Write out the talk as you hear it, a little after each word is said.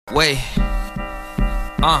Wait,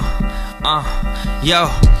 yo,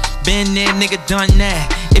 been there, nigga, done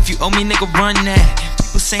that. If you owe me, nigga, run that.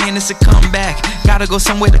 People saying it's a comeback, gotta go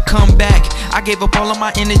somewhere to come back. I gave up all of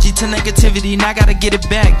my energy to negativity, now I gotta get it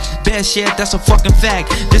back. Best shit, that's a fucking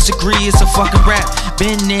fact. Disagree, it's a fucking rap.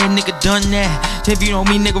 Been there, nigga, done that. If you owe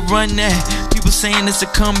me, nigga, run that. People saying it's a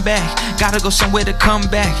comeback, gotta go somewhere to come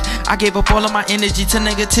back. I gave up all of my energy to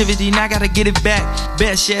negativity, now I gotta get it back.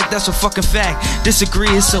 Best shit, that's a fucking fact. Disagree,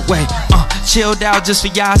 it's a way. Chilled out just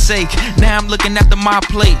for y'all's sake. Now I'm looking after my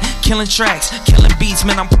plate, killing tracks, killing beats,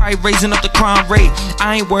 man. I'm probably raising up the crime rate.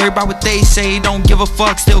 I ain't worried about what they say, don't give a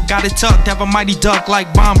fuck. Still got it tucked, have a mighty duck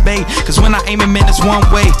like Bombay. Cause when I aim it, man, it's one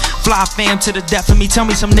way. Fly fam to the death of me. Tell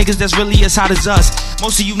me some niggas that's really as hot as us.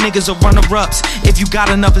 Most of you niggas are runner-ups. If you got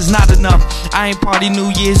enough, it's not enough. I ain't party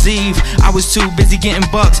New Year's Eve, I was too busy getting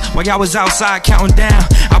bucks. While y'all was outside counting down,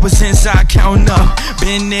 I was inside counting up.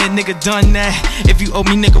 Been there, nigga, done that. If you owe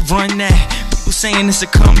me, nigga, run that. People saying it's a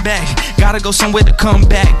comeback, gotta go somewhere to come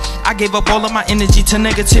back. I gave up all of my energy to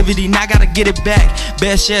negativity, now I gotta get it back.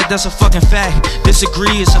 Best shit, that's a fucking fact.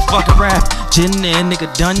 Disagree, it's a fucking rap. Been there,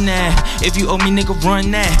 nigga, done that. If you owe me, nigga,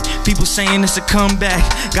 run that. People saying it's a comeback,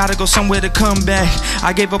 gotta go somewhere to come back.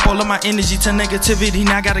 I gave up all of my energy to negativity,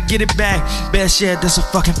 now I gotta get it back. Best shit, that's a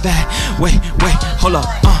fucking fact. Wait, hold up,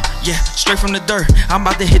 yeah, straight from the dirt. I'm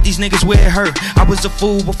about to hit these niggas where it hurt. I was a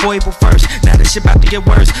fool before April 1st. Now this shit about to get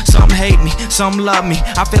worse. Some hate me, some love me.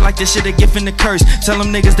 I feel like this shit a gift and a curse. Tell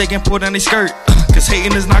them niggas they can pull down their skirt, cause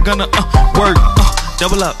hating is not gonna work.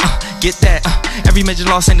 Double up, get that. Every major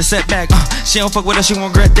loss ain't a setback. She don't fuck with us, she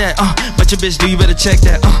won't regret that. But your bitch do, you better check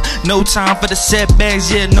that. No time for the setbacks,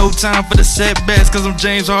 yeah, no time for the setbacks. Cause I'm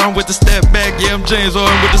James Harden with the step back. Yeah, I'm James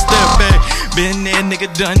Harden with the step back. Been there, nigga,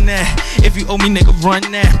 done that. If you owe me, nigga, run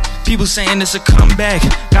that. People saying it's a comeback,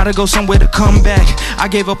 gotta go somewhere to come back. I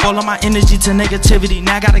gave up all of my energy to negativity,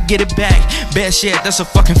 now I gotta get it back. Bad shit, that's a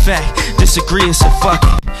fucking fact. Disagree, it's a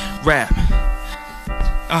fucking rap.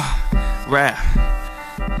 Rap.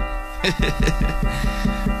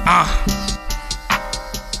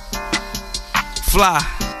 Fly.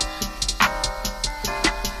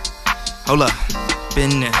 Hold up.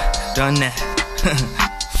 Been there, done that.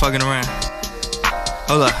 Fucking around.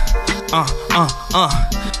 Hold up.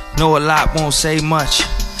 Know a lot, won't say much.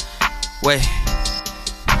 Wait.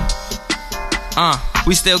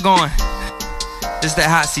 We still going. This that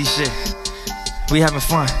hot seat shit. We having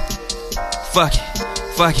fun. Fuck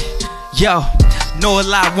it. Yo. Know a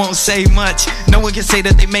lot, won't say much. No one can say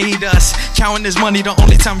that they made us. Counting this money, the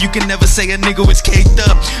only time you can never say a nigga was caked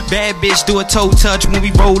up. Bad bitch do a toe touch when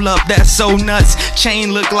we roll up, that's so nuts.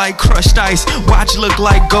 Chain look like crushed ice, watch look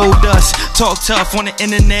like gold dust. Talk tough on the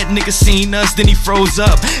internet, nigga seen us, then he froze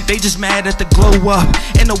up. They just mad at the glow up,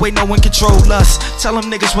 ain't no way no one control us. Tell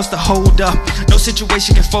them niggas what's the hold up, no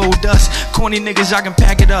situation can fold us. Corny niggas, y'all can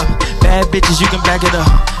pack it up. Bad bitches, you can back it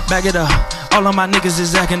up, back it up. All of my niggas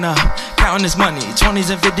is acting up, counting this money,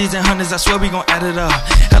 20s and 50s and 100s, I swear we gon' add it up.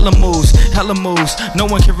 Hella moves, no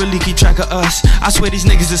one can really keep track of us. I swear these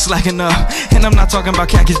niggas is slacking up, and I'm not talking about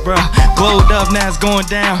khakis, bruh. Glowed up, now it's going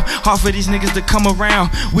down, hard for these niggas to come around.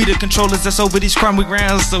 We the controllers that's over these crummy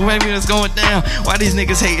grounds, so maybe it's going down. Why these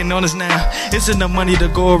niggas hating on us now? It's enough money to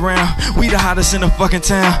go around, we the hottest in the fucking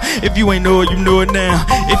town. If you ain't know it, you know it now.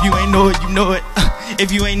 If you ain't know it, you know it.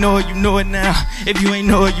 If you ain't know it, you know it now. If you ain't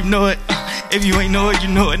know it, you know it. If you ain't know it, you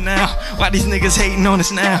know it now. Why these niggas hating on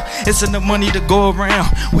us now? It's enough money to go around,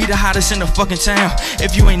 we the hottest in the fucking town.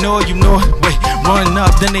 If you ain't know it, you know it. Wait, run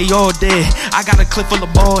up, then they all dead. I got a clip full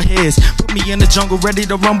of bald heads. Put me in the jungle, ready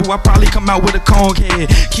to rumble, I probably come out with a cone head.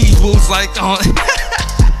 Keys boots like